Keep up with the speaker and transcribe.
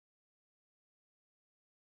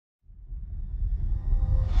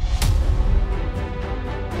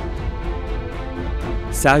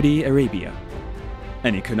Saudi Arabia,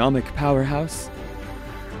 an economic powerhouse,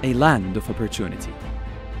 a land of opportunity.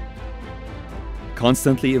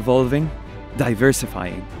 Constantly evolving,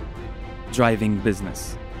 diversifying, driving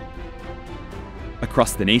business.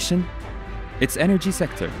 Across the nation, its energy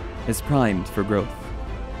sector is primed for growth.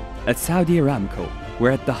 At Saudi Aramco,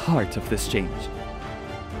 we're at the heart of this change,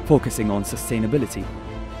 focusing on sustainability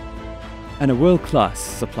and a world-class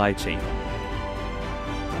supply chain.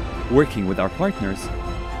 Working with our partners,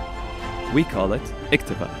 we call it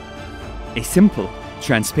IKTVA, a simple,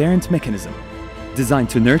 transparent mechanism designed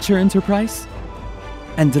to nurture enterprise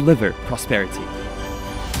and deliver prosperity.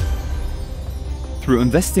 Through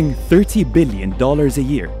investing $30 billion a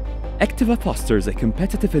year, IKTVA fosters a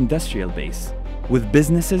competitive industrial base with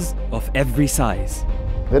businesses of every size.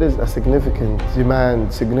 There is a significant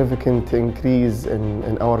demand, significant increase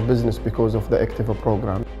in our business because of the IKTVA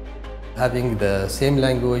program. Having the same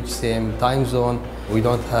language, same time zone, we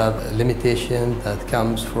don't have a limitation that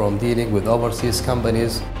comes from dealing with overseas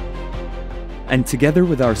companies. And together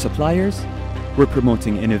with our suppliers, we're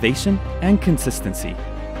promoting innovation and consistency.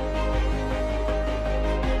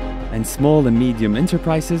 And small and medium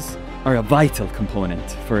enterprises are a vital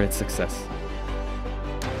component for its success.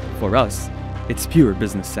 For us, it's pure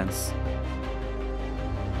business sense.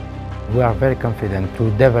 We are very confident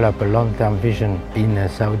to develop a long-term vision in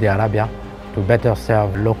Saudi Arabia to better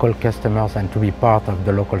serve local customers and to be part of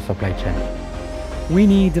the local supply chain. We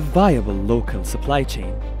need a viable local supply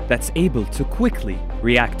chain that's able to quickly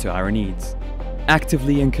react to our needs,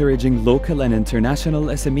 actively encouraging local and international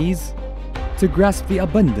SMEs to grasp the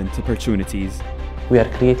abundant opportunities. We are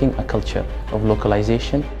creating a culture of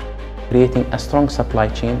localization, creating a strong supply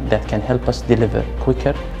chain that can help us deliver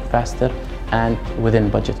quicker, faster, and within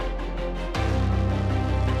budget.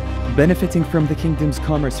 Benefiting from the Kingdom's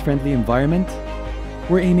commerce-friendly environment,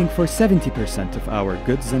 we're aiming for 70% of our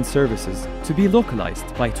goods and services to be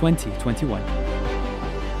localized by 2021.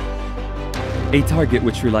 A target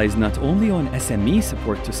which relies not only on SME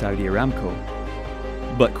support to Saudi Aramco,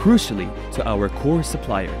 but crucially to our core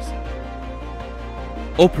suppliers.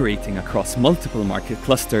 Operating across multiple market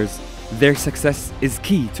clusters, their success is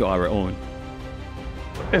key to our own.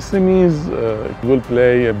 SMEs will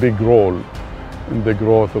play a big role in the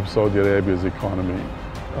growth of Saudi Arabia's economy.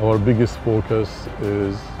 Our biggest focus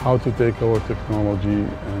is how to take our technology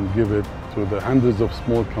and give it to the hundreds of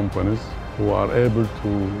small companies who are able to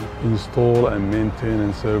install and maintain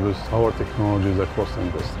and service our technologies across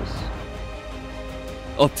industries.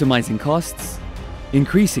 Optimizing costs,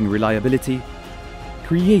 increasing reliability,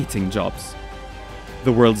 creating jobs.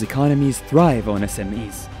 The world's economies thrive on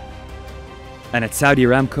SMEs. And at Saudi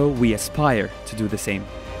Aramco, we aspire to do the same.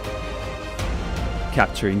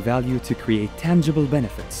 Capturing value to create tangible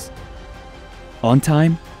benefits, on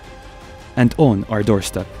time and on our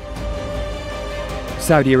doorstep.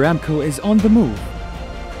 Saudi Aramco is on the move,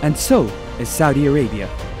 and so is Saudi Arabia.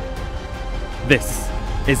 This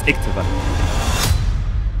is IKTVA.